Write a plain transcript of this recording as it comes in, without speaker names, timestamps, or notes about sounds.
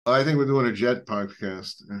I think we're doing a Jet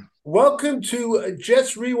podcast. Welcome to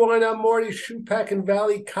Jets Rewind. I'm Marty Shupak in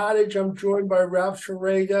Valley Cottage. I'm joined by Ralph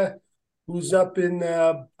Sharega, who's up in,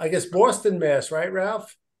 I guess, Boston, Mass. Right,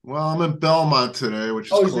 Ralph? Well, I'm in Belmont today, which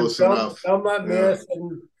is Oh, he's in close enough. Belmont, Yeah, Mass.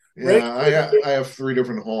 And Ray yeah. I Clifford. have three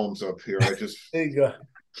different homes up here. I just There you go.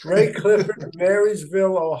 Ray Clifford,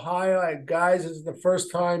 Marysville, Ohio. Guys, this is the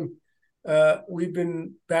first time we've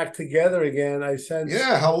been back together again. I sense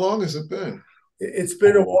yeah. How long has it been? it's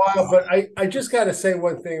been a while, but I just got to say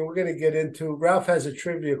one thing. We're going to get into. Ralph has a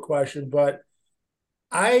trivia question, but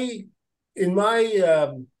I, in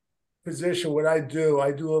my position, what I do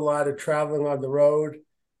a lot of traveling on the road,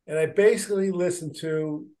 and I basically listen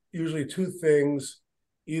to usually two things,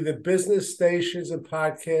 either business stations and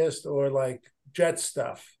podcasts or like jet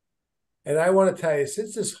stuff. And I want to tell you,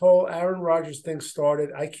 since this whole Aaron Rodgers thing started,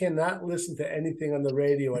 I cannot listen to anything on the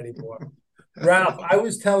radio anymore. Ralph, I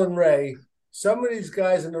was telling Ray, some of these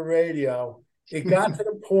guys on the radio, it got to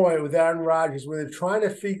the point with Aaron Rodgers where they're trying to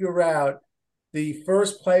figure out the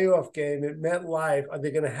first playoff game at MetLife. Are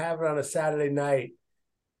they going to have it on a Saturday night?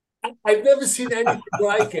 I've never seen anything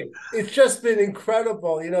like it. It's just been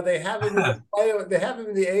incredible. They have him in the playoff. They have him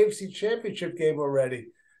in the AFC Championship game already.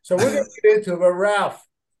 So we're going to get into it. But Ralph,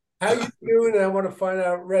 how you doing? And I want to find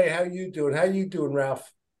out, Ray, how you doing? How you doing,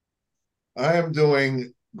 Ralph? I am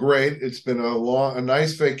doing great. It's been a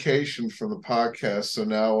nice vacation from the podcast. So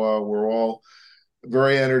now we're all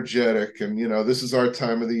very energetic, and this is our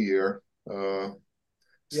time of the year.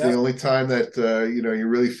 It's the Yeah, only time that you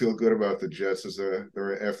really feel good about the Jets is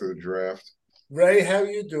they're after the draft. Ray, how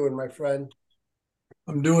you doing, my friend?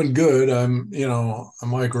 I'm doing good. I'm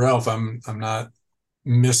like Ralph. I'm not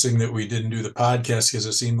missing that we didn't do the podcast because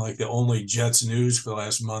it seemed like the only Jets news for the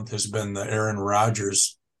last month has been the Aaron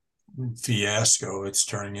Rodgers fiasco it's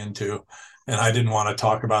turning into. And I didn't want to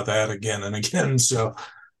talk about that again and again. So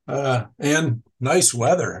and nice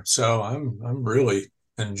weather. So I'm really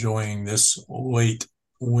enjoying this late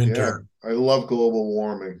Yeah, winter. I love global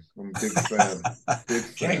warming. I'm a big fan. Big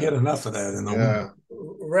Can't get fan. enough of that in the winter. Yeah.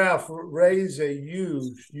 Ralph, Ray's a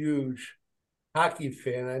huge, huge hockey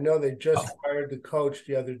fan. I know they just Oh, fired the coach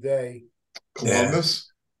the other day. yeah,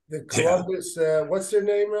 Columbus, The yeah. Columbus, what's their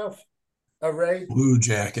name, Ralph? Ray? Blue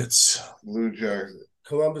Jackets. Blue Jackets.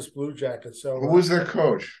 Columbus Blue Jackets. Who So was their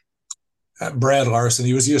coach? Brad Larson.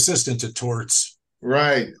 He was the assistant to Torts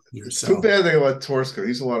Right. years. It's too So bad they let Torsko.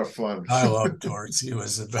 He's a lot of fun. I love Torts. He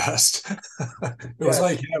was the best. It was yes,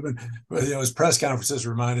 like having, his press conferences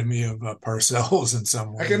reminded me of Parcells in some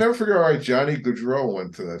I can ways. never figure out why Johnny Gaudreau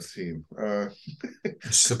went to that team.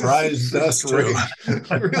 Surprised us too. Strange,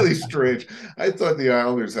 really strange. I thought the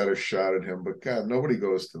Islanders had a shot at him, but God, nobody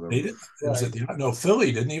goes to them. They did, it was right. at the no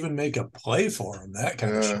Philly didn't even make a play for him. That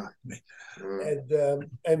kind of Yeah. shocked me.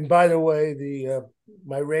 And by the way, the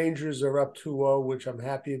my Rangers are up 2-0, which I'm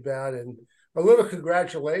happy about. And a little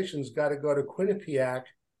congratulations got to go to Quinnipiac,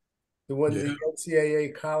 who won Yeah, the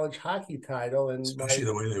NCAA college hockey title. And especially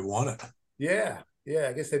the way they won it. yeah,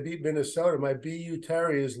 I guess they beat Minnesota. My BU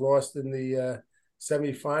Terriers lost in the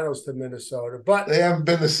semifinals to Minnesota, but They haven't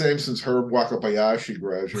been the same since Herb Wakabayashi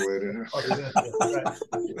graduated. oh, yeah,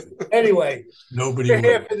 right. Anyway, Nobody we're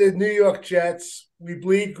here would. for the New York Jets. We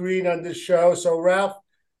bleed green on this show. So, Ralph,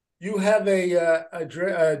 you have a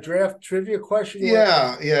draft trivia question. You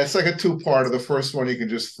want? Yeah. It's like a two-parter. The first one you can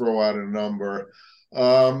just throw out a number.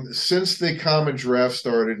 Since the common draft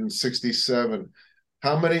started in '67,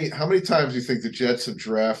 how many times do you think the Jets have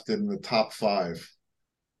drafted in the top five?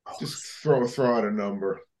 Just throw out a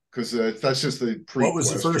number because that's just the What was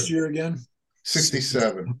the first pre-question. year again?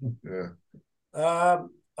 67. Yeah.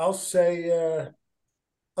 I'll say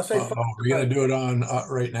five We're gonna times. do it on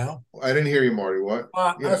right now. I didn't hear you, Marty. What?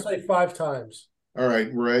 I'll Yeah. say five times. All right,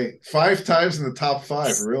 Ray. Five times in the top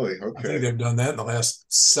five. Really? I think Okay. they've done that in the last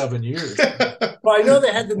 7 years. Well, I know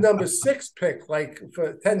they had the number six pick like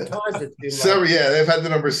for 10 times. It seemed like. So yeah, they've had the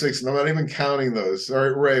number six, and I'm not even counting those. All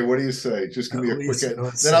right, Ray, what do you say? Just give At me a quick least hit.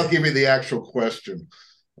 let's Then I'll see. give you the actual question.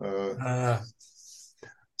 Uh, Uh,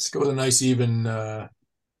 let's go with a nice even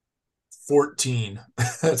 14.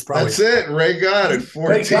 That's probably that's it. Ray got it.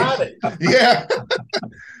 Ray 14. got it. Yeah. All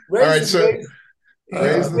right. Ray's So amazing. He's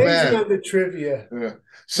Ray's the amazing man. on the trivia. Yeah. Right.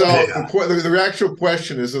 So the actual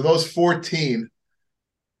question is: of those 14,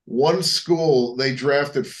 one school they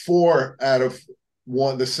drafted four out of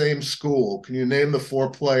one the same school. Can you name the four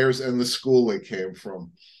players and the school they came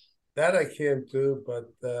from? That I can't do, but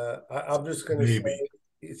I'm just going to say maybe.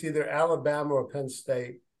 it's either Alabama or Penn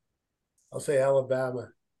State. I'll say Alabama.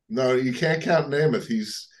 No, you can't count Namath.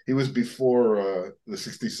 He was before the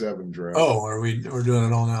 '67 draft. Oh, we're doing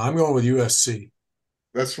it all now. I'm going with USC.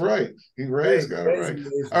 That's right. Ray's got it right.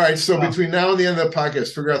 Amazing. All right. So between now and the end of the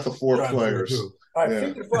podcast, figure out the four players. All right.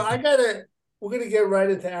 Yeah. We're going to get right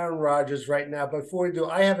into Aaron Rodgers right now. But before we do,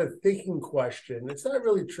 I have a thinking question. It's not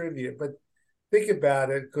really trivia, but think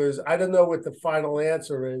about it because I don't know what the final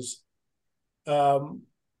answer is.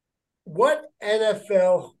 What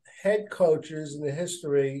NFL head coaches in the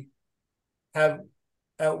history have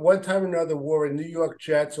at one time or another wore a New York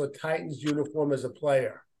Jets or Titans uniform as a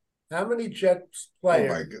player? How many Jets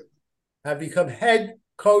players have become head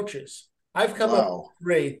coaches? I've come up with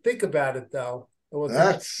 3. Think about it, though.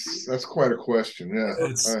 That's quite a question. Yeah,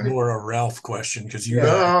 it's more a Ralph question because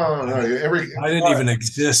I didn't even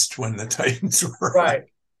exist when the Titans were right.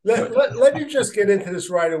 Let me just get into this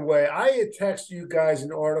right away. I text you guys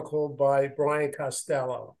an article by Brian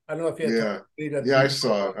Costello. I don't know if you had to read it. Yeah, I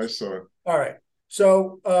saw it. All right.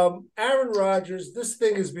 So Aaron Rodgers, this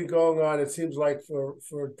thing has been going on, it seems like,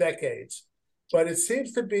 for decades. But it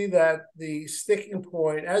seems to be that the sticking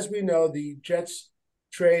point, as we know, the Jets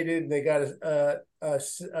traded and they got a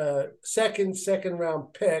second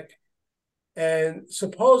round pick. And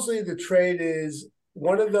supposedly the trade is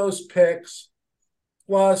one of those picks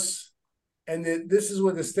plus, and this is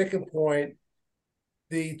with the sticking point,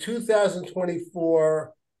 the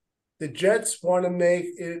 2024, the Jets want to make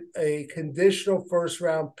it a conditional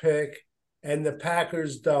first-round pick, and the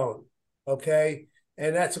Packers don't, okay?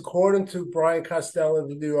 And that's according to Brian Costello of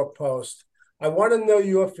the New York Post. I want to know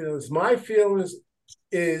your feelings. My feelings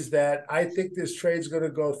is that I think this trade's going to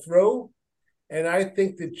go through, and I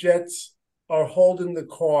think the Jets are holding the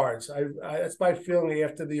cards. That's my feeling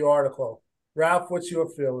after the article. Ralph, what's your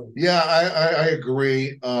feeling? Yeah, I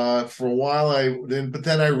agree. For a while, but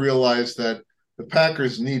then I realized that the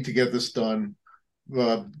Packers need to get this done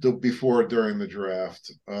during the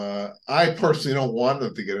draft. I personally don't want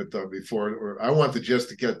them to get it done before, or I want the Jets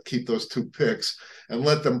to keep those 2 picks and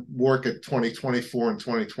let them work at 2024 and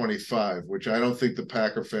 2025, which I don't think the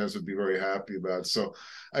Packer fans would be very happy about. So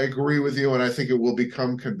I agree with you, and I think it will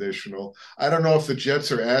become conditional. I don't know if the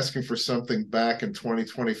Jets are asking for something back in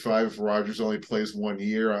 2025 if Rodgers only plays 1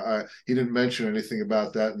 year. He didn't mention anything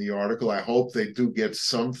about that in the article. I hope they do get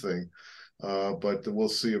something, but we'll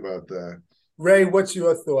see about that. Ray, what's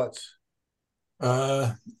your thoughts?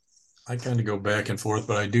 I kind of go back and forth,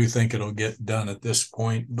 but I do think it'll get done at this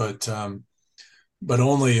point. But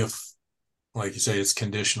only if, like you say, it's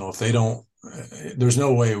conditional. If they don't, there's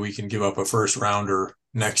no way we can give up a first rounder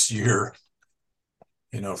next year.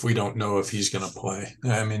 If we don't know if he's going to play.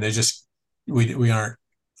 I mean, we aren't,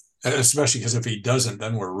 especially because if he doesn't,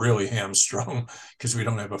 then we're really hamstrung because we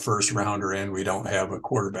don't have a first rounder and we don't have a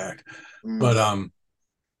quarterback. But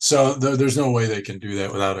so there's no way they can do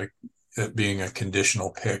that without it being a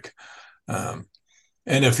conditional pick. And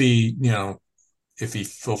if he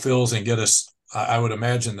fulfills and get us, I would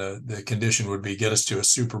imagine the condition would be get us to a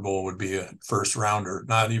Super Bowl would be a first rounder,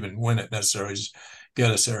 not even win it necessarily, just get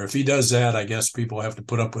us there. If he does that, I guess people have to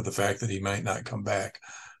put up with the fact that he might not come back.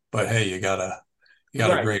 But hey, you got a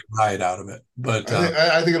great ride out of it. But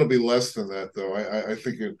I think it'll be less than that, though. I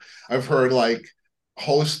think I've heard like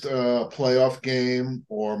host a playoff game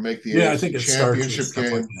or make the I think championship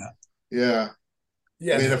game. Like yeah.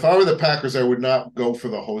 I mean, if I were the Packers, I would not go for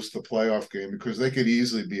the host the playoff game because they could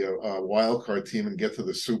easily be a wild card team and get to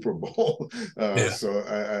the Super Bowl. So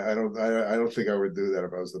I don't think I would do that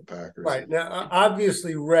if I was the Packers. Right now,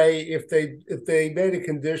 obviously, Ray, if they made it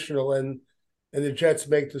conditional and the Jets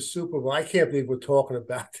make the Super Bowl, I can't believe we're talking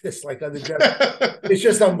about this. Like other Jets, it's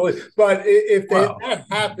just unbelievable. But if that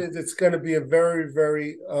happens, it's going to be a very,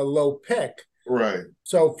 very low pick. Right.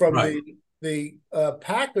 So from the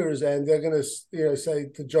Packers, and they're going to say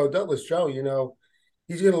to Joe Douglas, Joe,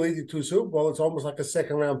 he's going to lead you to a Super Bowl. It's almost like a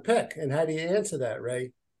second round pick. And how do you answer that,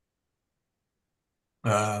 Ray?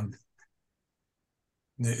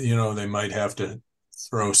 They might have to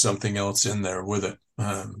throw something else in there with it,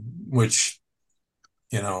 which,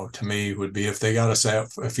 to me would be if he got us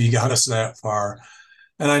that far.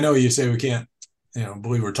 And I know you say we can't,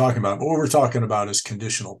 believe we're talking about, but what we're talking about is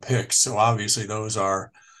conditional picks. So obviously those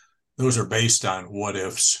are based on what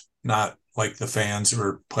ifs, not like the fans who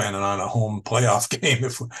are planning on a home playoff game.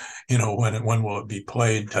 If when will it be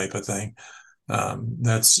played type of thing.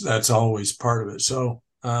 That's always part of it. So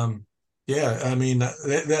I mean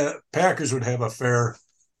the Packers would have a fair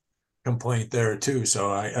complaint there too.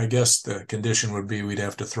 So I guess the condition would be we'd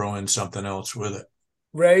have to throw in something else with it.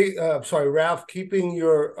 Ray, Ralph, keeping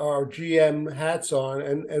our GM hats on,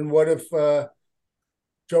 and what if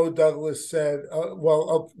Joe Douglas said,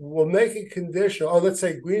 we'll make it conditional. Let's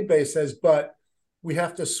say Green Bay says, but we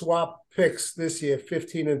have to swap picks this year,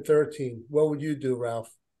 15 and 13. What would you do, Ralph?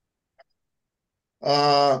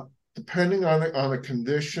 Uh, Depending on a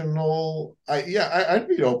conditional, I'd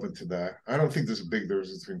be open to that. I don't think there's a big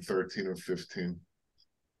difference between 13 and 15.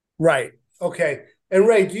 Right. Okay. And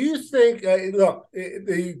Ray, do you think? Look,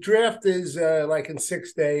 the draft is like in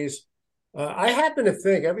 6 days. I happen to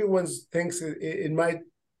think everyone thinks it might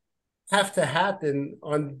have to happen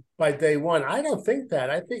on by day one. I don't think that.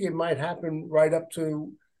 I think it might happen right up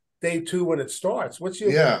to day two when it starts. What's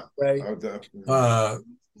your Yeah, Ray?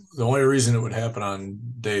 The only reason it would happen on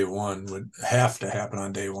day one would have to happen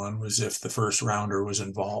on day one was if the first rounder was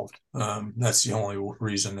involved. That's the only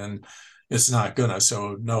reason, and it's not gonna.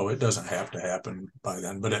 So no, it doesn't have to happen by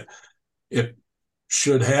then. But it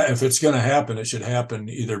should have. If it's gonna happen, it should happen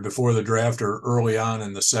either before the draft or early on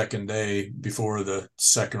in the second day before the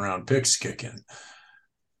second round picks kick in,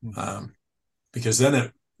 because then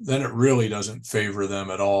it really doesn't favor them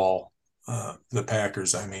at all. The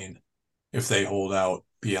Packers, I mean, if they hold out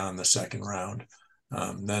beyond the second round,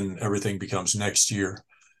 then everything becomes next year.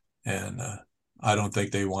 And I don't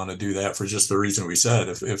think they want to do that for just the reason we said.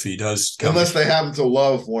 If he does come, unless they happen to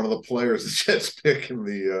love one of the players the Jets pick in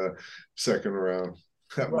the second round.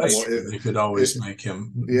 Right. They could always make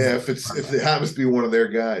him. Yeah, if it happens to be one of their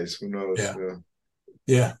guys, who knows? Yeah.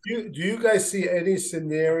 Yeah. Do you guys see any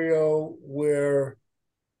scenario where,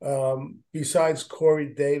 besides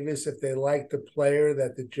Corey Davis, if they like the player,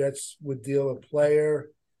 that the Jets would deal a player?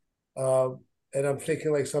 And I'm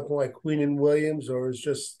thinking like something like Queenan Williams, or is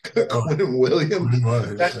just Queenan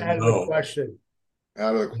Williams. That's out of the question.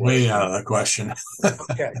 Out of the question. Way out of the question.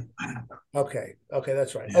 Okay,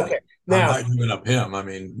 that's right. Yeah. Okay, now I'm not giving up him. I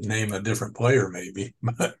mean, name a different player, maybe,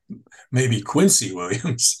 but maybe Quincy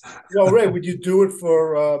Williams. Well, Ray, would you do it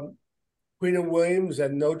for Queenan Williams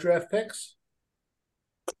and no draft picks?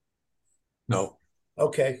 No.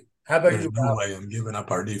 Okay. How about There's you? no way I'm giving up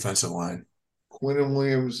our defensive line. Queenan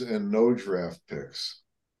Williams and no draft picks.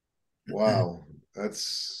 Wow,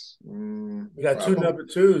 that's we got two number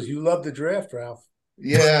twos. You love the draft, Ralph.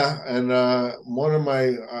 Yeah, and I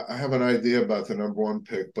have an idea about the number one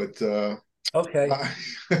pick, but okay,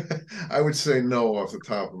 I would say no off the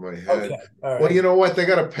top of my head. Okay, all right. Well, you know what? They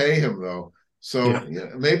got to pay him though, so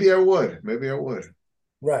yeah, maybe I would.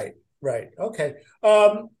 Right. Okay.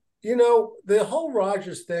 The whole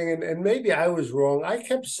Rodgers thing, and maybe I was wrong. I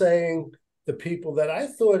kept saying to people that I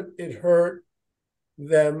thought it hurt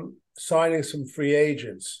them signing some free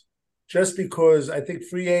agents, just because I think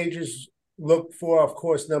free agents look for, of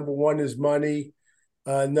course, number one is money.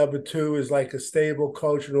 Number two is like a stable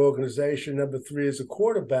coach and organization. Number three is a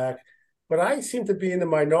quarterback. But I seem to be in the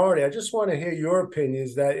minority. I just want to hear your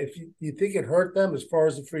opinions that if you think it hurt them as far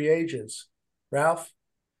as the free agents. Ralph?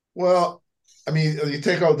 Well, I mean, you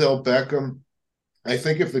take Odell Beckham. I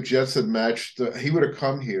think if the Jets had matched, he would have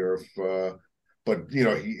come here. But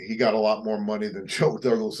he got a lot more money than Joe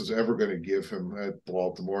Douglas is ever going to give him at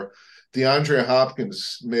Baltimore. DeAndre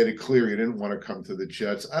Hopkins made it clear he didn't want to come to the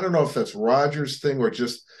Jets. I don't know if that's Rodgers' thing or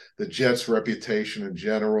just the Jets' reputation in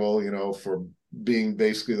general, for being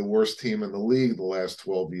basically the worst team in the league the last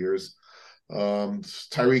 12 years.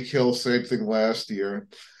 Tyreek Hill, same thing last year.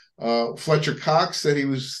 Fletcher Cox said he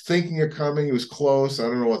was thinking of coming. He was close. I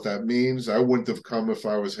don't know what that means. I wouldn't have come if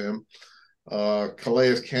I was him.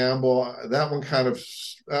 Calais Campbell,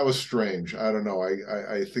 that was strange. I don't know.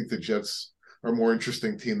 I think the Jets are a more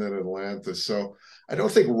interesting team than Atlanta. So I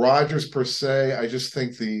don't think Rodgers per se. I just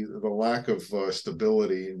think the lack of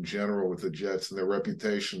stability in general with the Jets and their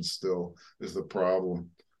reputation still is the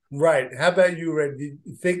problem. Right. How about you, Red? Do you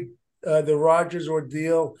think the Rodgers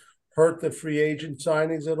ordeal hurt the free agent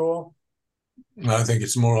signings at all? I think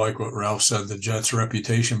it's more like what Ralph said, the Jets'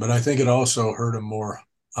 reputation, but I think it also hurt them more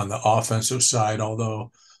on the offensive side,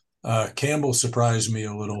 although Campbell surprised me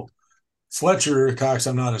a little. Fletcher Cox,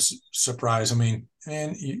 I'm not as surprised. I mean,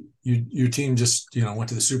 man, your team just went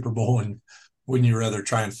to the Super Bowl, and wouldn't you rather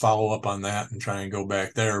try and follow up on that and try and go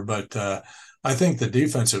back there? But I think the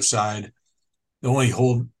defensive side, the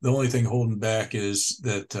only thing holding back is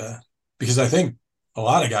that because I think a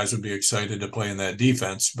lot of guys would be excited to play in that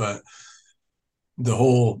defense, but the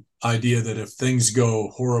whole idea that if things go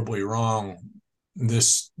horribly wrong,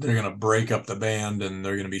 they're going to break up the band and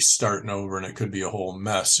they're going to be starting over, and it could be a whole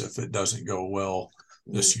mess if it doesn't go well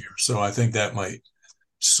this year. So I think that might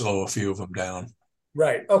slow a few of them down.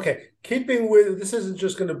 Right. Okay. Keeping with, this isn't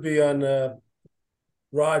just going to be on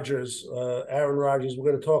Rodgers, Aaron Rodgers.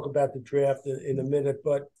 We're going to talk about the draft in a minute,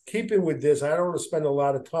 but keeping with this, I don't want to spend a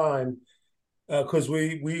lot of time because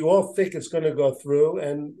we all think it's going to go through.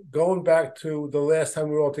 And going back to the last time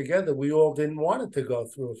we were all together, we all didn't want it to go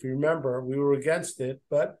through. If you remember, we were against it.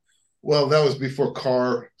 But well, that was before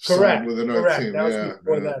Carr signed with another team. That was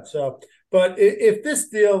before that. So But if this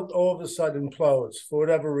deal all of a sudden implodes for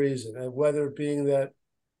whatever reason, and whether it being that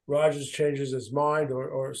Rodgers changes his mind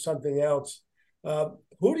or something else,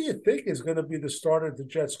 who do you think is going to be the starter at the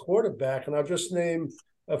Jets quarterback? And I'll just name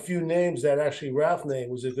a few names that actually Ralph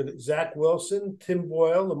named. Was it Zach Wilson, Tim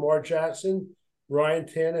Boyle, Lamar Jackson, Ryan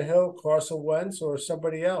Tannehill, Carson Wentz, or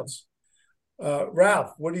somebody else?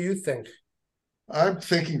 Ralph, what do you think? I'm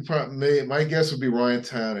thinking my guess would be Ryan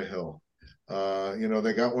Tannehill.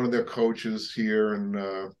 They got one of their coaches here, and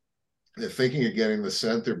they're thinking of getting the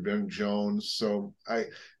center, Ben Jones. So I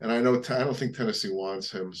don't think Tennessee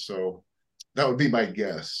wants him. So that would be my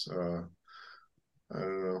guess. I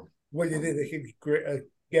don't know. What do you think they could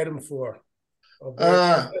get him for?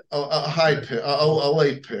 A high pick, a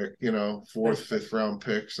late pick, fourth, fifth round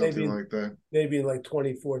pick, something like that. Maybe in like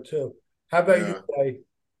 24 too. How about you, Clay?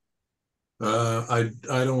 I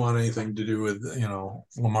don't want anything to do with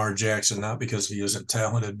Lamar Jackson, not because he isn't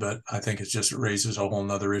talented, but I think it just raises a whole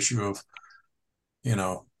nother issue of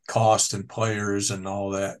cost and players and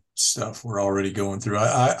all that stuff we're already going through.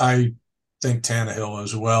 I think Tannehill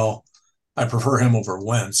as well. I prefer him over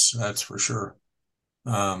Wentz, that's for sure.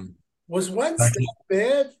 Was Wentz that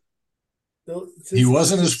bad? He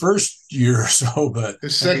wasn't his first year or so, but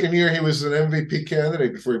his second year he was an MVP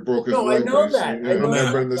candidate before he broke his leg. I know that. I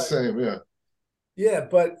remember the same, yeah. Yeah,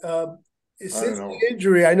 but since the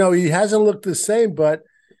injury, I know he hasn't looked the same, but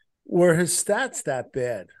were his stats that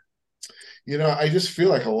bad? I just feel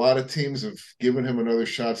like a lot of teams have given him another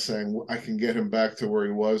shot saying, I can get him back to where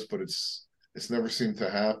he was, but it's never seemed to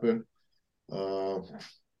happen.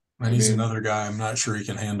 And he's another guy. I'm not sure he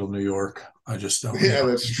can handle New York. I just don't. Yeah,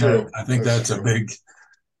 that's true. I think that's a big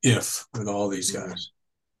if with all these guys.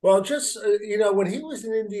 Well, just, when he was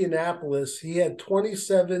in Indianapolis, he had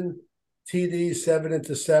 27 TDs, 7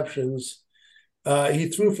 interceptions. He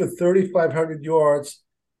threw for 3,500 yards.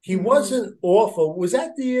 He wasn't awful. Was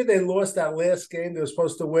that the year they lost that last game they were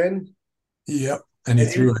supposed to win? Yep. And he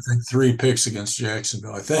threw, I think, 3 picks against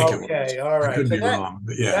Jacksonville. I think it was. Okay, all right. I could be wrong,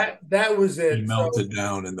 but yeah. That was it. He melted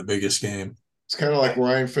down in the biggest game. It's kind of like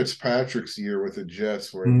Ryan Fitzpatrick's year with the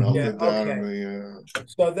Jets, where he melted down in the.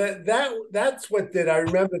 So that's what did. I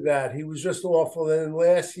remember that. He was just awful. And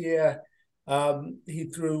last year, he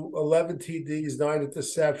threw 11 TDs, 9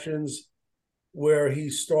 interceptions, where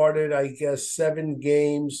he started, I guess, 7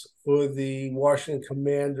 games for the Washington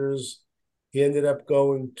Commanders. He ended up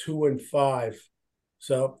going 2-5.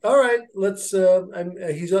 So, all right, let's.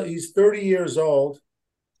 He's 30 years old.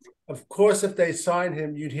 Of course, if they sign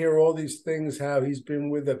him, you'd hear all these things. How he's been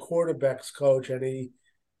with a quarterbacks coach, and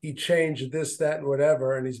he changed this, that, and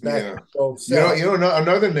whatever, and he's back to his old self.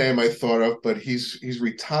 Another name I thought of, but he's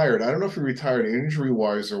retired. I don't know if he retired injury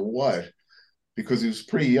wise or what, because he was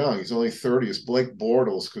pretty young. He's only 30. It's Blake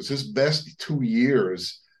Bortles, because his best 2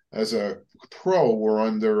 years as a pro were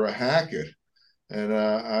under Hackett. And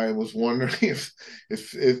I was wondering if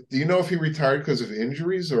do you know if he retired because of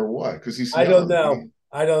injuries or what? Because he's young. I don't know.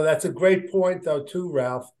 I don't. That's a great point, though, too,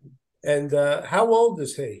 Ralph. And how old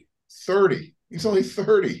is he? 30. He's only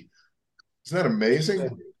 30. Isn't that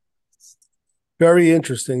amazing? Very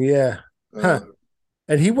interesting. Yeah.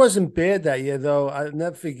 And he wasn't bad that year, though. I'll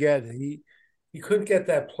never forget. He couldn't get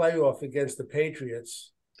that playoff against the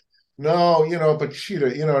Patriots. No, but Cheetah,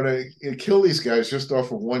 to kill these guys just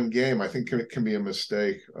off of one game, I think it can be a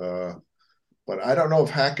mistake. But I don't know if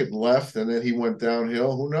Hackett left and then he went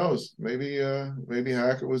downhill. Who knows? Maybe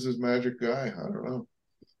Hackett was his magic guy. I don't know.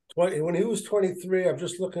 When he was 23, I'm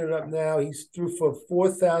just looking it up now. He threw for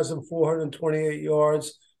 4,428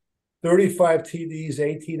 yards, 35 TDs,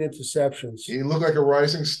 18 interceptions. He looked like a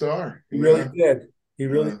rising star. He really did. He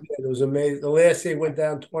really did. It was amazing. The last year went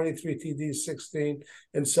down 23 TDs, 16,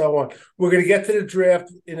 and so on. We're going to get to the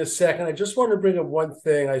draft in a second. I just want to bring up one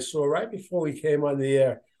thing I saw right before we came on the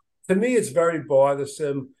air. To me, it's very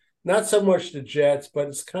bothersome. Not so much the Jets, but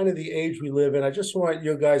it's kind of the age we live in. I just want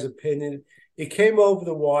your guys' opinion. It came over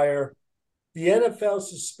the wire. The NFL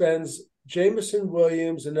suspends Jameson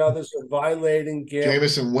Williams and others for violating gambling.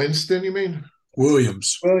 Jameson Winston, you mean?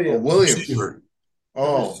 Williams. Williams. Receiver.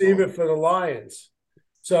 Receiver for the Lions.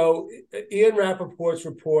 So Ian Rappaport's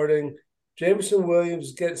reporting Jameson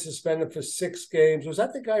Williams getting suspended for 6 games. Was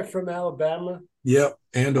that the guy from Alabama? Yep,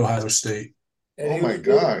 and Ohio State. And my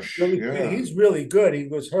gosh. He's really good. He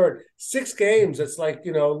was hurt. 6 games. That's like,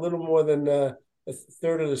 a little more than a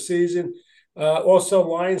third of the season. Also,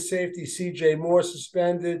 Lions safety C.J. Moore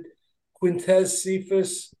suspended. Quintez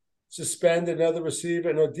Cephas suspended, another receiver.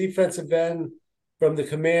 And a defensive end from the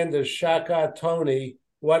Commanders, Shaka Tony,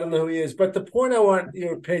 who I don't know who he is. But the point I want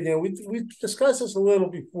your opinion, we discussed this a little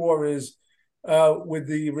before, is with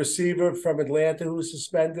the receiver from Atlanta who was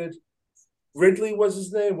suspended. Ridley was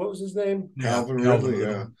his name. What was his name? Yeah, Calvin Calvin Ridley,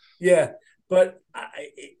 yeah. Ridley. Yeah, but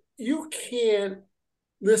you can't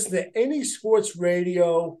listen to any sports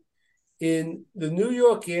radio in the New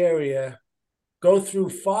York area, go through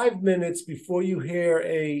 5 minutes before you hear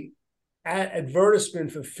a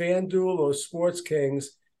advertisement for FanDuel or Sports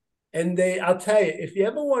Kings. And I'll tell you, if you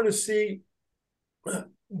ever want to see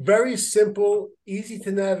very simple, easy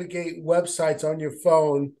to navigate websites on your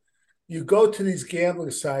phone, you go to these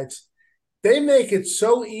gambling sites. They make it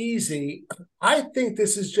so easy. I think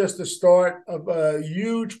this is just the start of a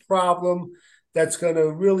huge problem that's going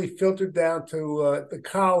to really filter down to the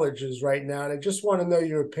colleges right now. And I just want to know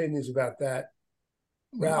your opinions about that,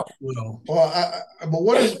 Ralph. Well, But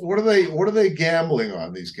what are they gambling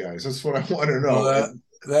on, these guys? That's what I want to know.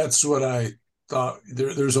 that's what I thought.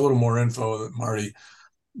 There's a little more info, Marty.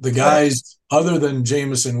 The guys, other than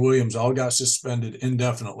Jamison Williams, all got suspended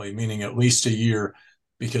indefinitely, meaning at least a year,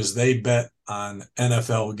 because they bet on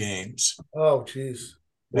NFL games. Oh, geez.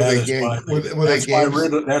 Were they games?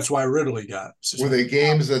 That's why Ridley got suspended. Were they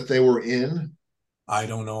games that they were in? I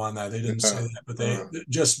don't know on that. They didn't say that, but they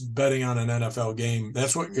just betting on an NFL game.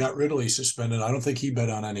 That's what got Ridley suspended. I don't think he bet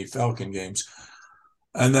on any Falcon games.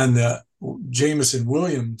 And then Jamison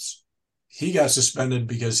Williams, he got suspended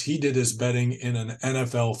because he did his betting in an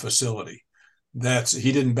NFL facility.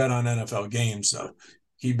 He didn't bet on NFL games though.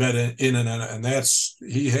 He bet in and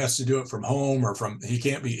he has to do it from home he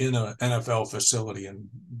can't be in an NFL facility and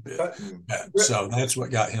bet. So that's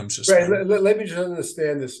what got him suspended. Right. Let me just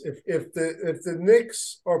understand this. If the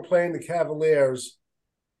Knicks are playing the Cavaliers,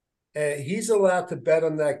 he's allowed to bet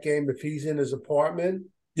on that game if he's in his apartment.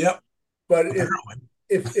 Yep. But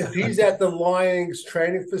if he's at the Lions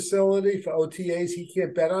training facility for OTAs, he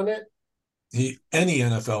can't bet on it? Any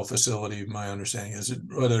NFL facility, my understanding is,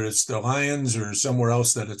 whether it's the Lions or somewhere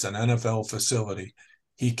else that it's an NFL facility,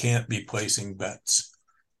 he can't be placing bets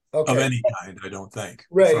of any kind, I don't think.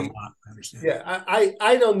 Right. From what I understand. Yeah,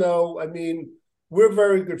 I don't know. I mean, we're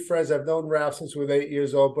very good friends. I've known Ralph since we were 8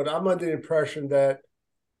 years old, but I'm under the impression that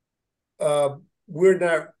we're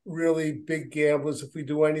not really big gamblers. If we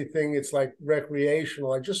do anything, it's like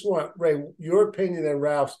recreational. I just want, Ray, your opinion and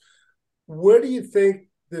Ralph's. Where do you think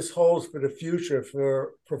this holds for the future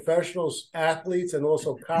for professional athletes and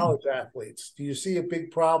also college athletes? Do you see a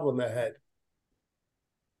big problem ahead?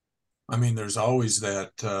 I mean, there's always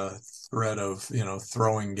that threat of,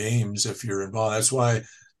 throwing games if you're involved. That's why,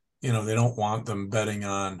 they don't want them betting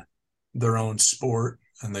on their own sport,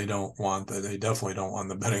 and they definitely don't want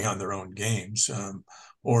them betting on their own games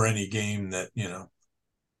or any game that,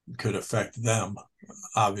 could affect them,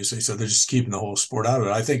 obviously. So they're just keeping the whole sport out of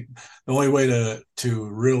it. I think the only way to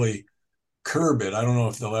really curb it, I don't know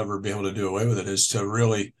if they'll ever be able to do away with it, is to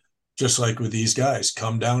really, just like with these guys,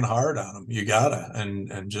 come down hard on them. You gotta,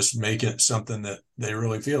 and just make it something that they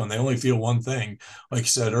really feel. And they only feel one thing. Like you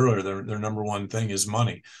said earlier, their number one thing is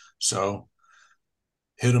money. So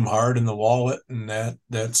hit them hard in the wallet, and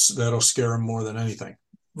that'll scare them more than anything.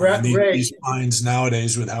 These fines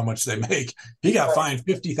nowadays, with how much they make, he got fined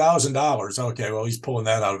 $50,000. Okay, well, he's pulling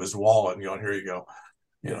that out of his wallet and going, "Here you go."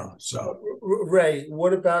 So Ray,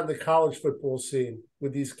 what about the college football scene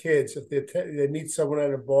with these kids? If they meet someone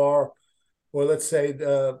at a bar, or let's say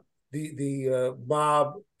the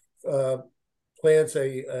mob plants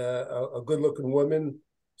a good looking woman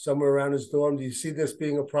somewhere around his dorm, do you see this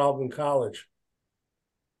being a problem in college?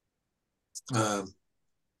 I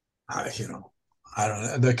don't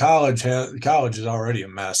know. The college is already a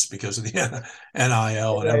mess because of the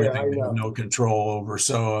NIL and everything they have no control over.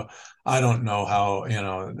 So I don't know how,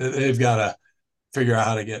 they've got to figure out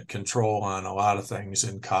how to get control on a lot of things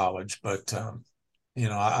in college. But,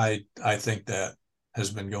 I think that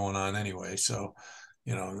has been going on anyway. So,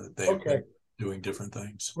 they've been doing different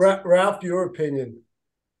things. Ralph, your opinion?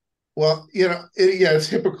 Well, it's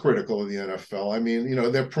hypocritical in the NFL. I mean,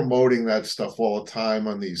 they're promoting that stuff all the time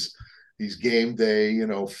on these game day,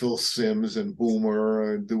 Phil Simms and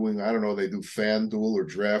Boomer and doing, I don't know, they do FanDuel or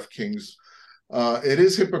DraftKings. It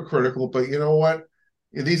is hypocritical, but you know what?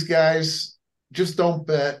 These guys just don't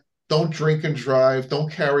bet, don't drink and drive,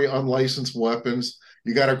 don't carry unlicensed weapons.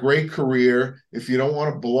 You got a great career. If you don't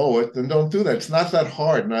want to blow it, then don't do that. It's not that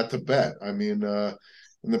hard not to bet. I mean,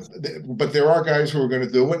 but there are guys who are going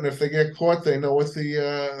to do it, and if they get caught, they know what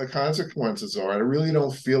the consequences are. I really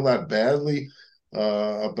don't feel that badly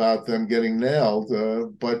about them getting nailed,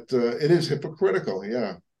 but it is hypocritical.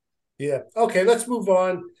 Yeah. Okay, let's move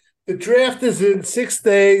on. The draft is in 6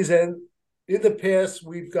 days, and in the past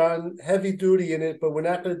we've gone heavy duty in it, but we're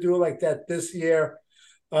not going to do it like that this year.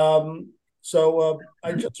 So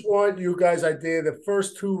I just want you guys' idea, the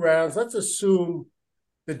first 2 rounds, let's assume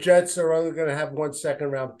the Jets are only going to have 1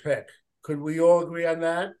 second-round pick. Could we all agree on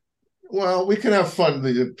that? Well, we can have fun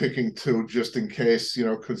picking 2 just in case,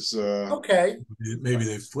 because okay, maybe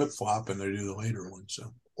they flip flop and they do the later one.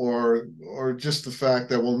 So, or just the fact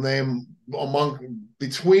that we'll name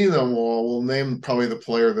between them all, we'll name probably the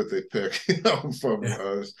player that they pick. From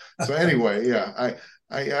so anyway, yeah,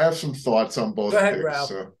 I have some thoughts on both Go ahead, picks.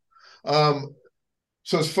 Ralph.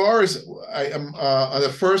 So as far as I am on the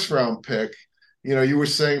first round pick, you were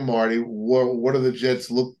saying, Marty, what are the Jets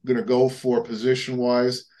going to go for position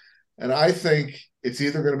wise? And I think it's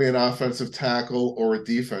either going to be an offensive tackle or a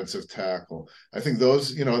defensive tackle. I think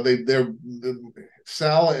those, they're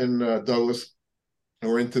Saleh and Douglas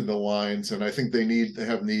are into the lines, and I think they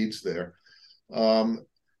have needs there. From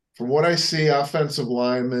what I see, offensive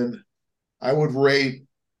linemen, I would rate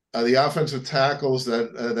the offensive tackles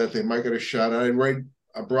that they might get a shot at. I'd rate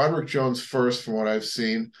Broderick Jones first from what I've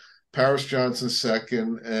seen, Paris Johnson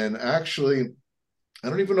second, and actually, I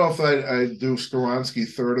don't even know if I do Skoronski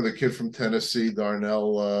third, or the kid from Tennessee,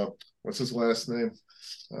 Darnell. What's his last name?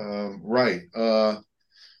 Right.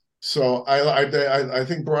 So I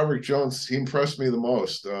think Broderick Jones, he impressed me the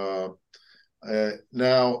most.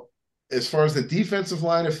 Now, as far as the defensive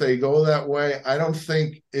line, if they go that way, I don't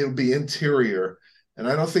think it'll be interior, and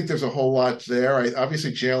I don't think there's a whole lot there.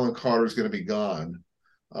 Obviously, Jalen Carter is going to be gone.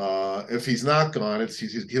 If he's not gone,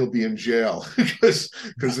 he'll be in jail because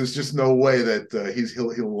there's just no way that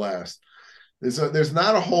he'll last. There's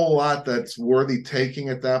not a whole lot that's worthy taking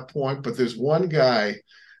at that point, but there's one guy,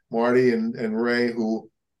 Marty and Ray, who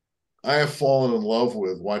I have fallen in love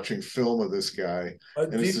with watching film of this guy.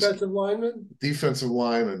 Defensive lineman? Defensive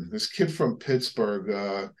lineman. This kid from Pittsburgh,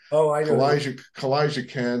 I know. Kalijah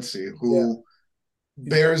Cansey, who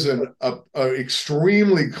bears an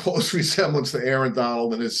extremely close resemblance to Aaron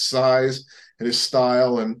Donald in his size and his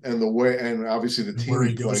style and the way, and obviously the team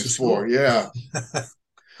he plays for. Yeah.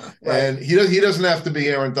 Right. And he doesn't have to be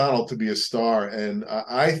Aaron Donald to be a star. And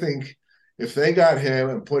I think if they got him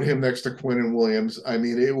and put him next to Quinnen Williams, I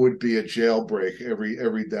mean, it would be a jailbreak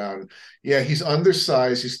every down. Yeah, he's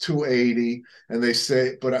undersized. He's 280, and they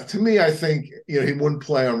say, but to me, I think he wouldn't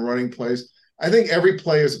play on running plays. I think every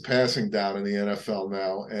play is a passing down in the NFL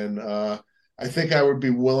now, and I think I would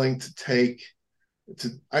be willing to take.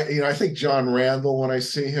 I think John Randall, when I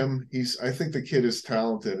see him, I think the kid is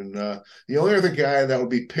talented, and the only other guy that would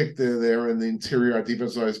be picked there in the interior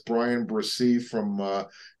defense is Brian Brissy from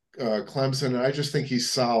Clemson, and I just think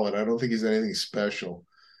he's solid. I don't think he's anything special.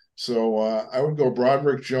 So I would go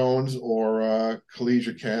Broderick Jones or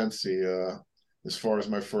Kalijah Cansey as far as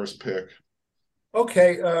my first pick.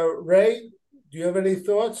 Okay, Ray, do you have any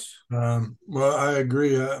thoughts? Well, I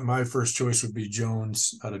agree. My first choice would be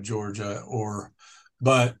Jones out of Georgia,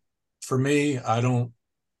 but for me, I don't.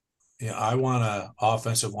 I want an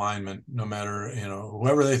offensive lineman, no matter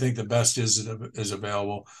whoever they think the best is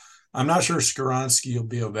available. I'm not sure Skoronski will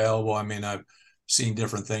be available. I mean, I've seen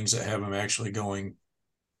different things that have him actually going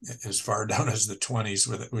as far down as the 20s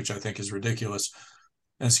with it, which I think is ridiculous.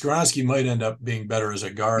 And Skoronski might end up being better as a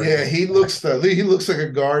guard. Yeah, he looks like a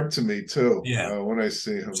guard to me too. Yeah, when I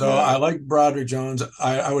see him. So I like Broderick Jones.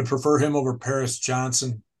 I would prefer him over Paris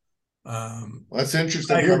Johnson. That's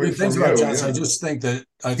interesting. I hear good things about Johnson. Yeah. I just think that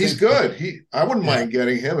he's good. I wouldn't mind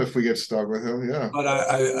getting him if we get stuck with him. Yeah, but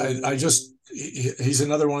I just he's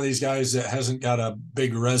another one of these guys that hasn't got a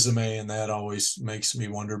big resume, and that always makes me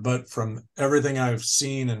wonder. But from everything I've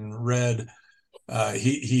seen and read,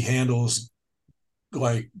 he handles.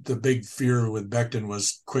 Like the big fear with Becton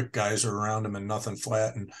was quick guys are around him and nothing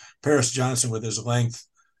flat. And Paris Johnson with his length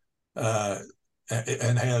and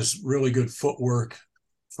has really good footwork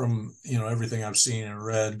from, everything I've seen and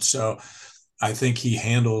read. So I think he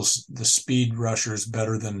handles the speed rushers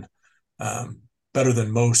better than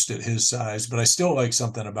most at his size. But I still like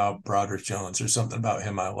something about Broderick Jones. There's something about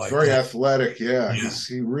him I like. Very athletic. Yeah.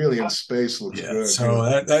 He really in space looks good.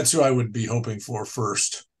 So that's who I would be hoping for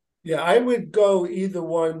first. Yeah, I would go either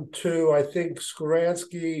one, too. I think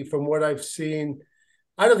Skoronski, from what I've seen,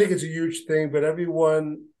 I don't think it's a huge thing, but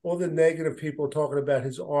all the negative people talking about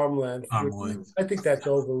his arm length. I think that's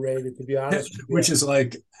overrated, to be honest. Which is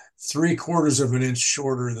like 3/4 of an inch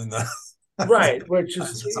shorter than the. Right, which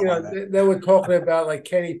is, they were talking about like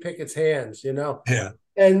Kenny Pickett's hands, Yeah.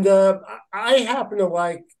 And I happen to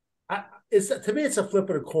like, to me, it's a flip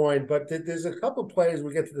of the coin, but there's a couple of players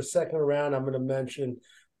we get to the second round I'm going to mention.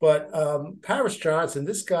 But Paris Johnson,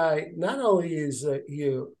 this guy, not only is he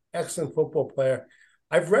an excellent football player,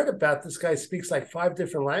 I've read about this guy speaks like 5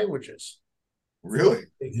 different languages. Really?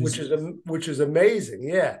 Which is amazing.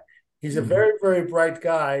 Yeah. He's a very, very bright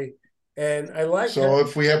guy. And I like So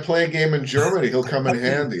if we have play a game in Germany, he'll come in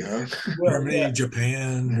handy, huh? well, Germany, yeah,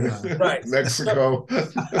 Japan. right. Mexico.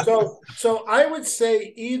 So I would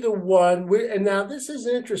say either one. And now this is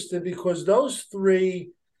interesting because those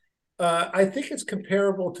three, I think it's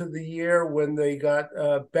comparable to the year when they got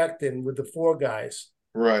Becton with the four guys.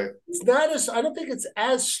 Right. It's not as I don't think it's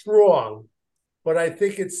as strong, but I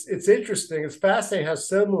think it's interesting. It's fascinating how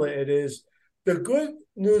similar it is. The good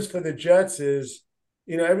news for the Jets is,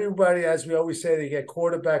 everybody, as we always say, they get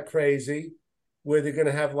quarterback crazy, where they're going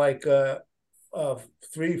to have like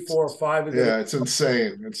 3, 4, 5. Yeah, it's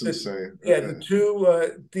insane. It's insane. Yeah, the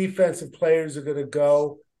two defensive players are going to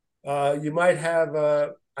go. You might have,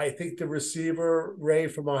 I think, the receiver, Ray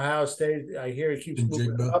from Ohio State. I hear he keeps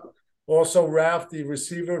moving up. Also, Ralph, the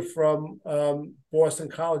receiver from Boston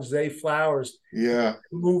College, Zay Flowers. Yeah.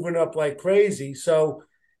 Moving up like crazy. So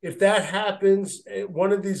if that happens,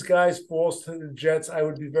 one of these guys falls to the Jets, I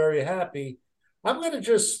would be very happy. Let me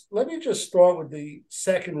just start with the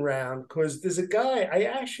second round because there's a guy, I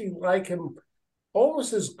actually like him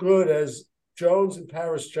almost as good as Jones and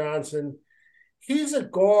Paris Johnson. He's a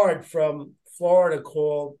guard from Florida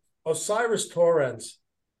called Osiris Torrance.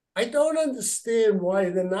 I don't understand why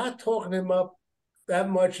they're not talking him up that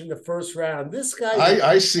much in the first round. This guy,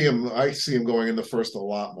 I see him going in the first a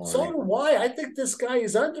lot more. So do I. I think this guy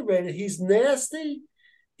is underrated. He's nasty.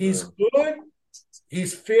 He's good.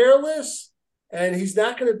 He's fearless. And he's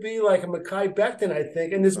not going to be like a Mekhi Becton, I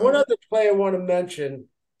think. And there's one other player I want to mention,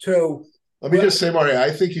 too. Let me just say, Marty,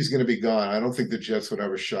 I think he's going to be gone. I don't think the Jets would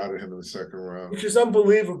have a shot at him in the second round. Which is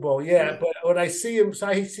unbelievable, yeah. But when I see him,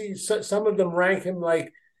 I see some of them rank him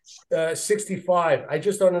like 65. I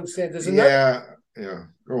just don't understand. There's another, yeah.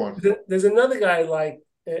 Go on. There's another guy like,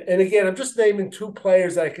 and again, I'm just naming two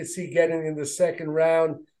players that I could see getting in the second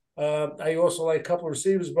round. I also like a couple of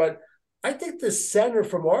receivers, but I think the center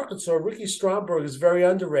from Arkansas, Ricky Stromberg, is very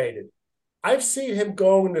underrated. I've seen him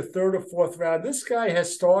go in the third or fourth round. This guy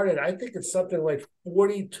has started, I think it's something like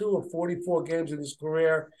 42 or 44 games in his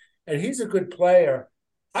career, and he's a good player.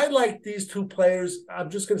 I like these two players. I'm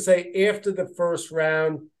just going to say after the first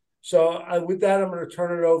round. So with that, I'm going to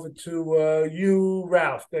turn it over to you,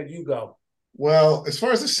 Ralph, that you go. Well, as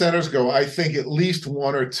far as the centers go, I think at least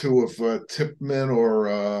one or two of Tipman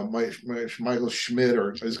or Michael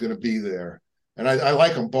Schmidt is going to be there. And I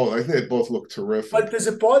like them both. I think they both look terrific. But does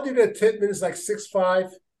it bother you that Tipman is like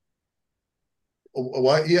 6'5"?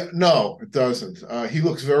 What? Yeah, no, it doesn't. He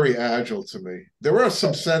looks very agile to me. There are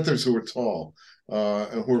some centers who are tall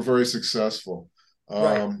and who are very successful.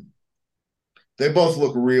 Right. They both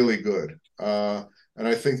look really good. And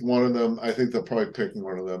I think they'll probably pick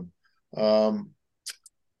one of them.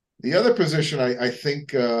 The other position I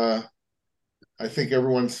think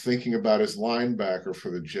everyone's thinking about is linebacker for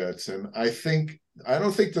the Jets, and I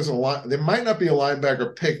don't think there's there might not be a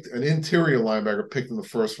linebacker picked, an interior linebacker picked in the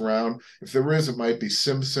first round. If there is, it might be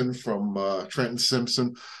Simpson from Trenton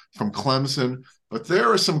Simpson from Clemson. But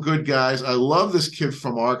there are some good guys. I love this kid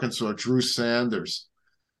from Arkansas, Drew Sanders.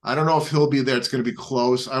 I don't know if he'll be there. It's going to be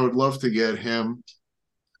close. I would love to get him.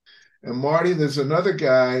 And Marty, there's another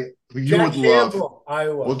guy who you would love.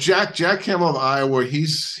 Iowa. Well, Jack Campbell of Iowa,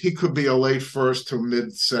 he could be a late first to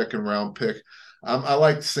mid second round pick. I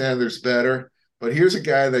like Sanders better, but here's a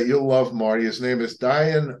guy that you'll love, Marty. His name is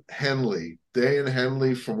Dayan Henley. Dayan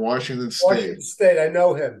Henley from Washington State. Washington State, I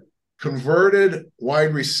know him. Converted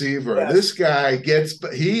wide receiver. Yes. This guy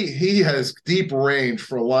he has deep range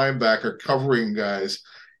for a linebacker covering guys.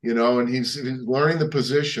 And he's learning the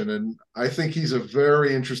position, and I think he's a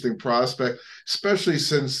very interesting prospect, especially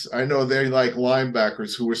since I know they like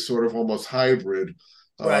linebackers who are sort of almost hybrid.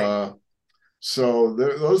 Right. So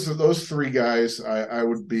those three guys, I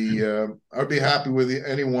would be happy with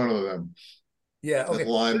any one of them. Yeah. Okay.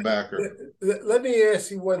 Linebacker. Let me ask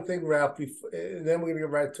you one thing, Ralph. And then we're going to get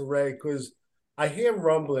right to Ray, because I hear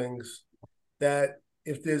rumblings that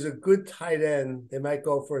if there's a good tight end, they might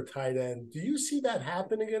go for a tight end. Do you see that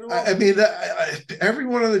happening at all? I mean, every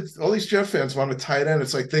one of all these Jet fans want a tight end.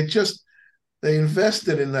 It's like they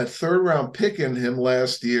invested in that third round pick in him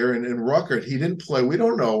last year, and in Ruckert, he didn't play. We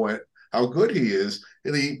don't know how good he is.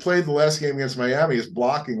 He played the last game against Miami. His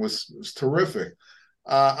blocking was terrific.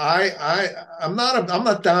 I'm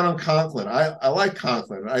not down on Conklin. I like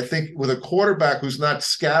Conklin. I think with a quarterback who's not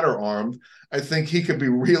scatter armed, I think he could be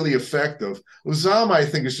really effective. Uzama, I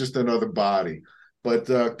think, is just another body.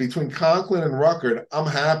 But between Conklin and Ruckert, I'm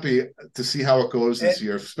happy to see how it goes this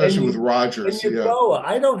year, especially with Rodgers. And Yeboah.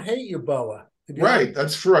 I don't hate Yeboah. Right.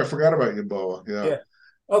 That's true. I forgot about Yeboah. Yeah.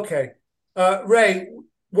 Okay. Ray,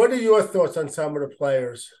 what are your thoughts on some of the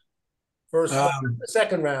players?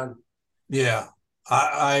 Second round. Yeah.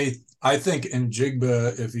 I think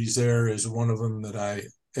Njigba, if he's there, is one of them that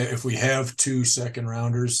if we have 2 second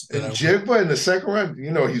rounders that And Jigba in the second round,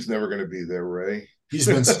 he's never going to be there, Ray. He's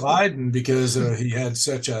been sliding because he had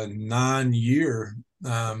such a non-year.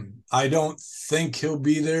 I don't think he'll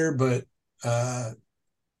be there, but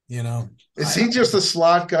is he just a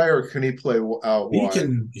slot guy, or can he play out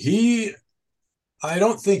wide? I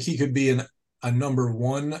don't think he could be a number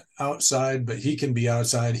 1 outside, but he can be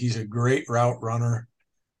outside. He's a great route runner.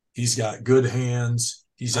 He's got good hands.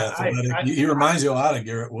 He's athletic. He reminds you a lot of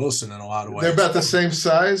Garrett Wilson in a lot of ways. They're about the same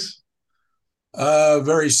size?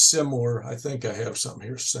 Very similar. I think I have something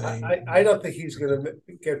here saying. I don't think he's going to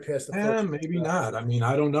get past the first. Maybe not. I mean,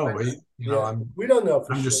 I don't know. We don't know.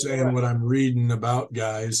 I'm just saying what I'm reading about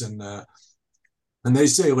guys, and they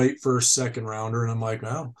say late first, second rounder, and I'm like,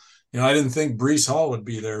 well, I didn't think Breece Hall would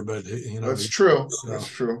be there, but that's true. So, that's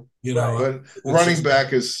true. But running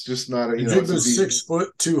back is just not a. He's 6 foot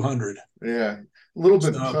 200. Yeah. A little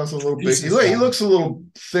bit, sounds a little big. He looks a little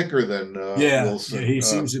thicker than Wilson. Yeah, he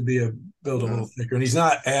seems to be built a little thicker, and he's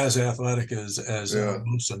not as athletic as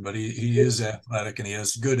Wilson, but he is athletic, and he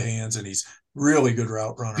has good hands, and he's really good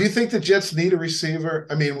route runner. Do you think the Jets need a receiver?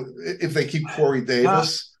 I mean, if they keep Corey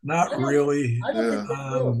Davis, not really. I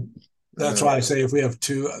don't think that's why I say if we have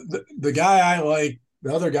 2, the guy I like,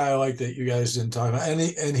 the other guy I like that you guys didn't talk about,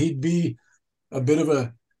 and he'd be a bit of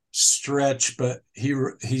a stretch, but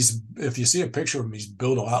he's if you see a picture of him, he's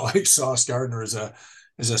built a lot like Sauce Gardner as a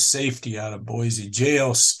safety out of Boise,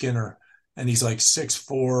 JL Skinner, and he's like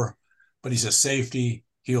 6'4", but he's a safety.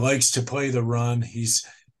 He likes to play the run. He's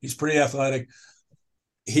pretty athletic.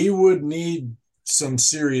 He would need some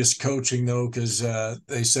serious coaching though, because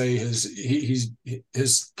they say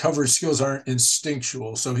his coverage skills aren't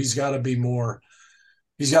instinctual, so he's got to be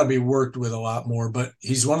worked with a lot more, but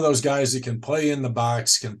he's one of those guys that can play in the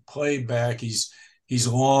box, can play back. He's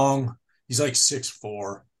long. He's like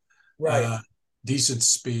 6'4", right? Decent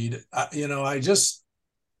speed. I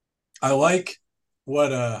like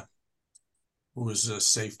what who was a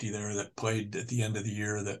safety there that played at the end of the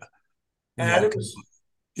year that Adams.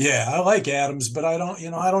 Yeah, I like Adams, but I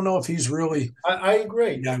don't know if he's really. I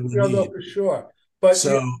agree. I don't know for sure, but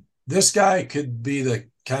this guy could be the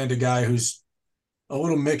kind of guy who's a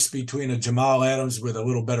little mix between a Jamal Adams with a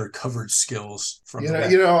little better coverage skills.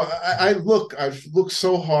 I've looked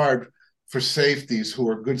so hard for safeties who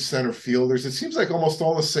are good center fielders. It seems like almost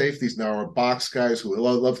all the safeties now are box guys who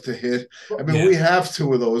love to hit. I mean, we have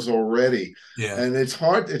 2 of those already, and it's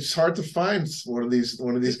hard to find one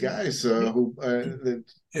of these guys who.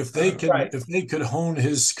 If they could hone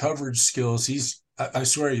his coverage skills, I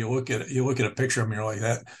swear you look at a picture of him, you're like,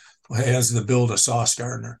 that has the build of Sauce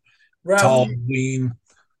Gardner. Ralph, tall, lean.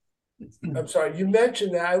 I'm sorry, you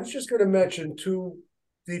mentioned that. I was just going to mention 2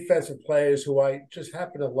 defensive players who I just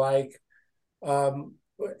happen to like.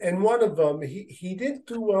 And one of them, he didn't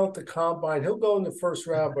do well at the combine. He'll go in the first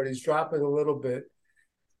round, but he's dropping a little bit.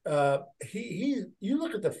 You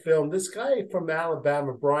look at the film, this guy from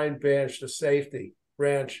Alabama, Brian Branch, the safety,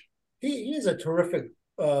 he's a terrific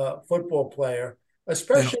football player,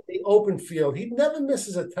 especially in the open field. He never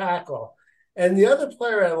misses a tackle. And the other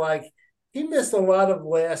player I like, he missed a lot of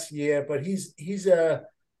last year, but he's a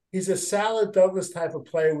Saleh Douglas type of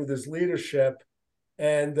player with his leadership.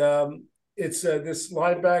 And it's this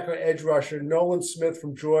linebacker edge rusher, Nolan Smith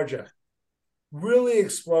from Georgia. Really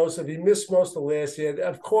explosive. He missed most of last year.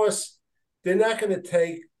 Of course, they're not going to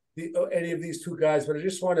take any of these 2 guys, but I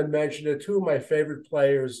just want to mention they're 2 of my favorite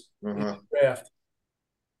players in the draft.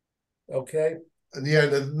 Okay.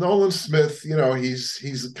 Yeah, Nolan Smith,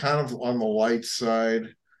 he's kind of on the light side.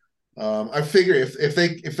 I figure if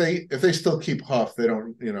they still keep Huff, they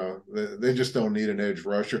don't, they just don't need an edge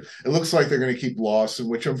rusher. It looks like they're going to keep Lawson,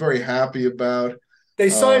 which I'm very happy about. They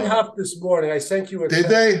signed Huff this morning. I sent you a text.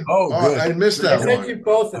 Did they? Oh, I missed that one. I sent you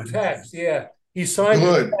both a text. Yeah, he signed.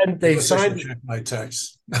 Good. And they signed my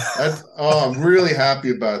text. I'm really happy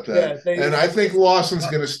about that. Yeah, and I think Lawson's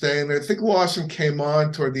going to stay in there. I think Lawson came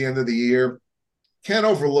on toward the end of the year. Can't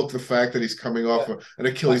overlook the fact that he's coming off an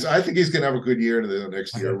Achilles. I think he's going to have a good year into the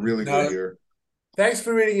next year, a really good year. Thanks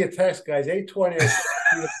for reading your text, guys. 8:20.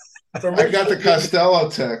 I got the Costello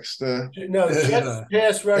text. Jets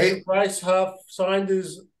pass rusher Bryce Huff signed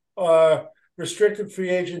his restricted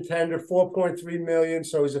free agent tender, $4.3 million,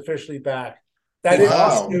 so he's officially back. That is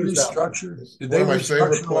restructured. One of my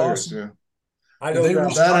favorite players. Yeah, I don't know.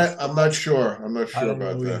 That I'm not sure. I'm not sure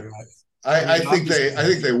about that. I think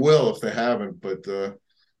they will if they haven't, but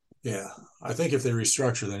yeah, I think if they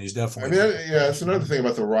restructure, then he's definitely. It's another thing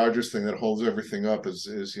about the Rodgers thing that holds everything up is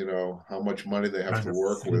how much money they have to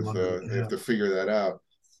work with. They have to figure that out.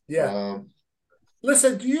 Yeah.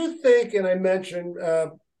 Listen, do you think, and I mentioned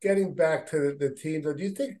getting back to the team, do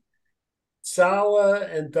you think Saleh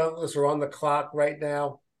and Douglas are on the clock right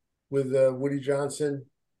now with Woody Johnson?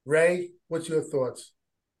 Ray, what's your thoughts?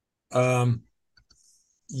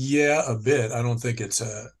 Yeah, a bit. I don't think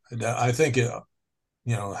I think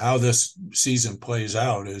how this season plays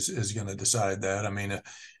out is going to decide that. I mean,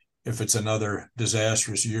 if it's another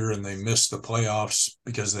disastrous year and they miss the playoffs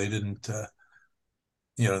because they didn't,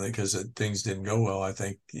 because things didn't go well, I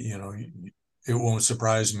think, it won't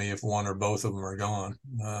surprise me if one or both of them are gone.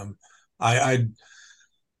 I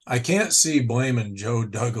I can't see blaming Joe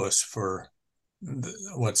Douglas for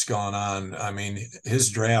what's gone on. I mean, his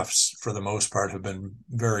drafts for the most part have been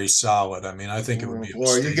very solid. I mean, I think it would be a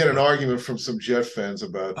Boy, you mistake. get an argument from some Jet fans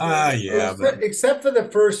about that. Yeah, except for the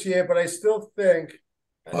first year, but I still think.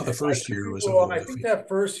 Well, the first year was I think that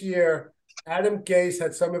first year, Adam Gase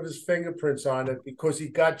had some of his fingerprints on it because he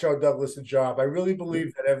got Joe Douglas a job. I really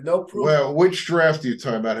believe that. I have no proof. Well, which draft are you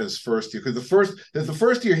talking about? His first year? Because the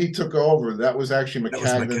first year he took over, that was actually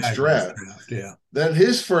McCagden's draft. Yeah. Then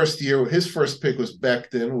his first year, his first pick was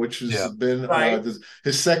Becton, which has been right.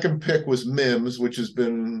 His second pick was Mims, which has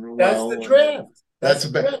been that's the draft. That's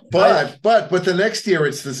but the next year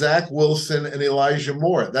it's the Zach Wilson and Elijah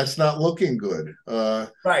Moore. That's not looking good.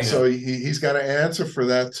 Right. So he's got to answer for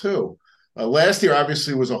that too. Last year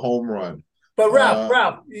obviously was a home run. But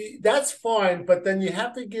Ralph, that's fine. But then you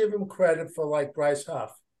have to give him credit for like Bryce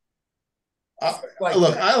Huff.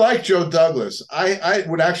 Look, I like Joe Douglas. I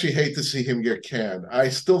would actually hate to see him get canned. I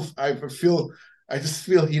just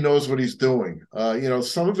feel he knows what he's doing.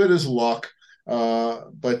 Some of it is luck,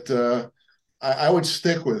 but I would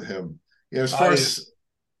stick with him. As far as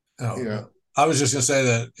I was just gonna say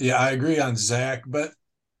that. Yeah, I agree on Zach, but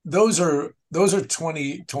those are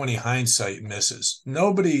 2020 hindsight misses.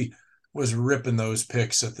 Nobody was ripping those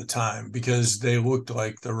picks at the time because they looked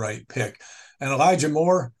like the right pick. And Elijah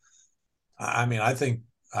Moore, I mean, I think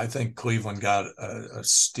Cleveland got a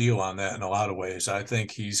steal on that in a lot of ways. I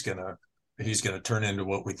think he's gonna turn into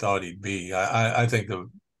what we thought he'd be. I think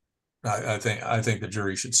the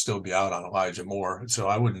jury should still be out on Elijah Moore. So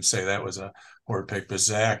I wouldn't say that was a poor pick, but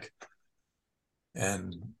Zach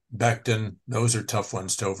and Becton, those are tough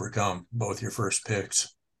ones to overcome, both your first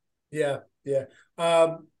picks. Yeah.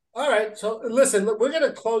 All right. So listen, we're going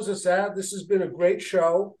to close this out. This has been a great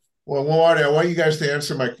show. Well, Marty, I want you guys to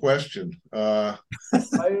answer my question. I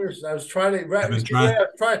was trying to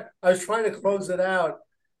close it out.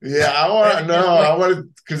 Yeah, I want to,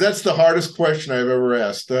 because that's the hardest question I've ever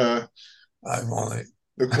asked. The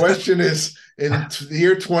question is, in the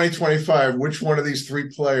year 2025, which one of these three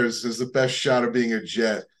players has the best shot of being a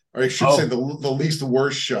Jet? Or I should say the least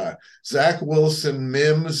worst shot. Zach Wilson,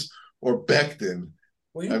 Mims, or Becton?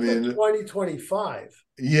 Well, you mean 2025.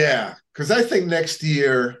 Yeah, because I think next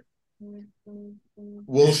year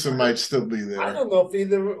Wilson might still be there. I don't know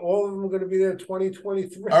if all of them are going to be there in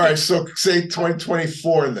 2023. All right, so say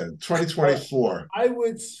 2024 then. 2024.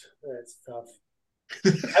 That's tough.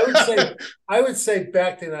 I would say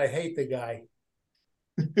Becton. I hate the guy.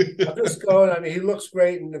 I'm just going. I mean, he looks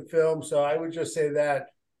great in the film, so I would just say that.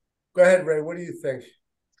 Go ahead, Ray. What do you think?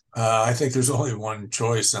 I think there's only one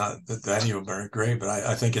choice. Not that any of them are great, but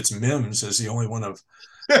I think it's Mims is the only one of.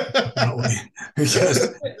 Because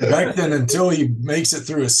back then, until he makes it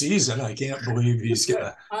through a season, I can't believe he's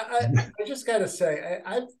gonna. I just gotta say,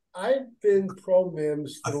 I've been pro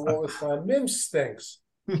Mims for the longest time. Mims stinks.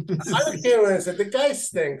 I don't care what I said. The guy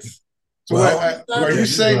stinks. So are you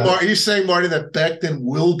saying, Marty, that Becton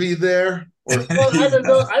will be there? Well, I don't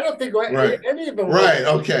know. I don't think any of them. Right.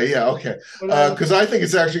 Okay. Yeah. Okay. Because I think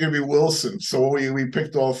it's actually going to be Wilson. So we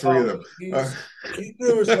picked all three of them. He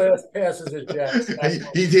threw his last pass as a Jet.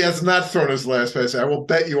 He has not thrown his last pass. I will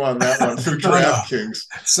bet you on that one through DraftKings.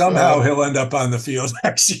 Somehow he'll end up on the field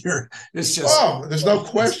next year. It's just there's no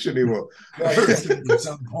question he will. At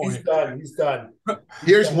some point. He's done.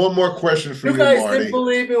 Here's one more question for you, Marty. You guys didn't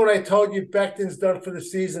believe me when I told you Becton's done for the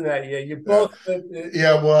season that year. You both.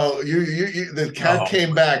 Well, the cat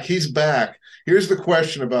came back. He's back. Here's the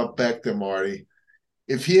question about Becton, Marty.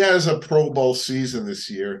 If he has a Pro Bowl season this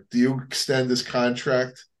year, do you extend his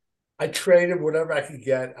contract? I trade him whatever I could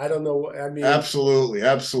get. I don't know. I mean, absolutely.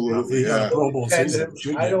 Yeah. Pro Bowl season,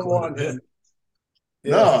 I don't want him.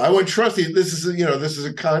 Yeah. No, I wouldn't trust him. This is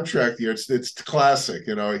a contract year. It's classic.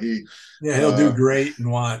 He'll do great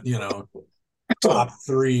and want top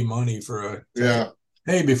 3 money for a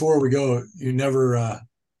Hey, before we go, we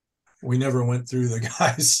never went through the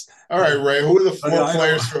guys. All right, Ray. Who are the four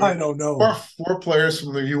players I don't know. Four players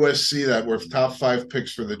from the USC that were top 5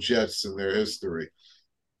 picks for the Jets in their history?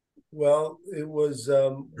 Well, it was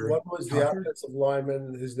what was the Tucker? offensive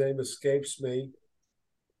lineman? His name escapes me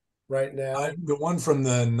right now. The one from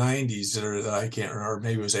the 90s, or that I can't remember,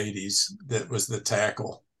 maybe it was 80s, that was the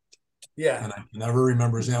tackle. Yeah. And I can never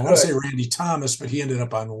remember his name. I want to say Randy Thomas, but he ended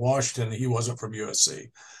up on Washington, and he wasn't from USC.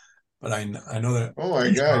 But I know that. Oh my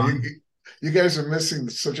God, you guys are missing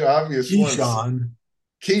such obvious ones.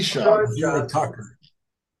 Keyshawn. Vera Tucker.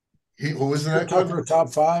 Who was in that Tucker, one?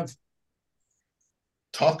 top 5.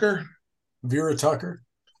 Tucker? Vera Tucker.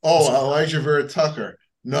 Oh, Elijah Vera Tucker.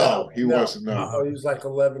 No, he wasn't. No. Oh, he was like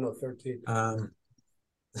 11 or 13.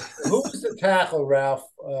 Who was the tackle, Ralph?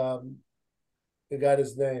 They got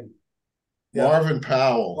his name. Yeah. Marvin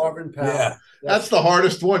Powell. Marvin Powell. Yeah. That's the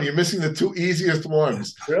hardest one. You're missing the 2 easiest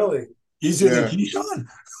ones. Really? Easier than Keyshawn?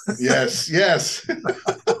 Yes.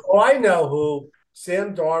 Oh, I know who.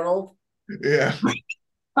 Sam Darnold. Yeah. You're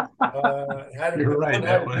right. Had to be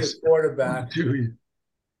a quarterback.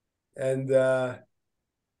 And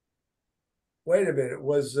wait a minute.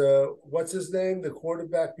 Was what's his name? The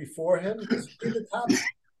quarterback before him? Was he the top?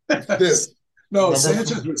 No,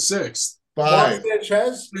 Sanchez was 6th. 5.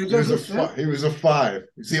 Sanchez? He was a 5.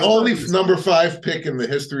 He's the only number 5 pick in the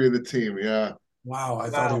history of the team. Yeah. Wow, I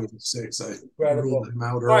thought he was a 6. I Incredible. ruled him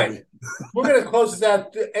out early. Right. We're going to close this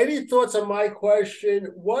out. Any thoughts on my question?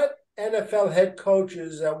 What NFL head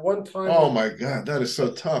coaches at one time? Oh my God, that is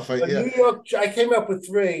so tough. New York. I came up with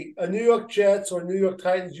 3: a New York Jets or New York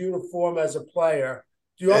Titans uniform as a player.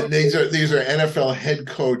 These are NFL head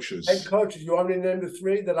coaches. Head coaches. You want me to name the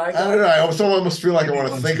 3 that I got? I don't know. I almost feel like I want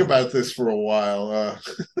to think about this for a while.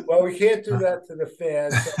 Well, we can't do that to the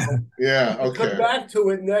fans. So yeah, okay. We'll come back to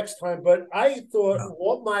it next time. But I thought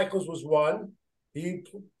Walt Michaels was one. He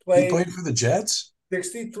played for the Jets?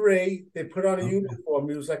 63. They put on a uniform.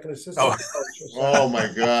 He was like an assistant coach. Oh my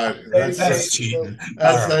God, that's cheating.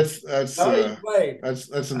 That's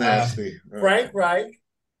nasty. Frank Reich.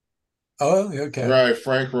 Oh, okay. Right,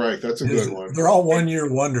 Frank Reich. That's a good one. They're all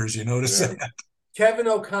one-year wonders. You notice that? Kevin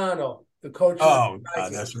O'Connell, the coach. Oh,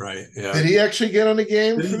 God, that's right. Yeah. Did he actually get on the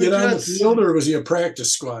game? Did he get on the field, or was he a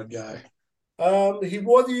practice squad guy? He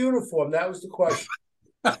wore the uniform. That was the question.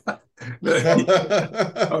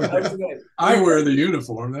 I wear the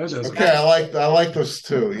uniform. That doesn't okay, I like those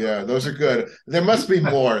too. Yeah, those are good. There must be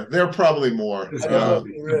more. There are probably more. There's got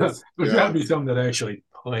to be some that actually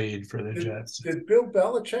played for the Jets. Did Bill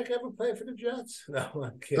Belichick ever play for the Jets? No,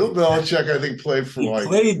 I'm kidding. Bill Belichick, I think, played for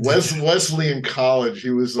Wesleyan College.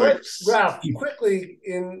 He was like Ralph, quickly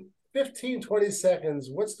in 15, 20 seconds,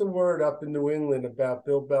 what's the word up in New England about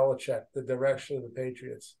Bill Belichick, the direction of the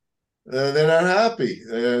Patriots? They're not happy.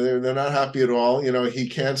 They're not happy at all. You know, he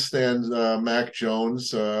can't stand Mac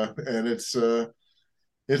Jones, and it's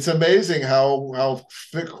amazing how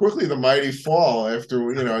quickly the mighty fall.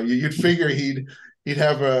 After you'd figure he'd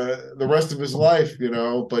have the rest of his life,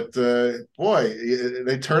 but boy,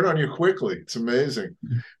 they turn on you quickly. It's amazing.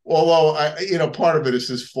 Although part of it is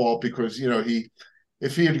his fault because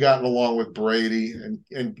if he had gotten along with Brady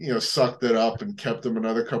and sucked it up and kept him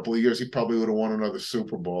another couple of years, he probably would have won another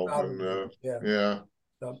Super Bowl. Yeah.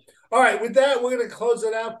 So, all right, with that, we're going to close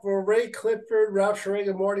it out for Ray Clifford, Ralph Schrager,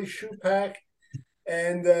 and Marty Shupak.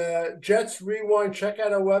 And Jets Rewind, check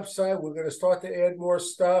out our website. We're going to start to add more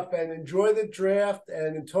stuff and enjoy the draft.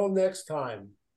 And until next time.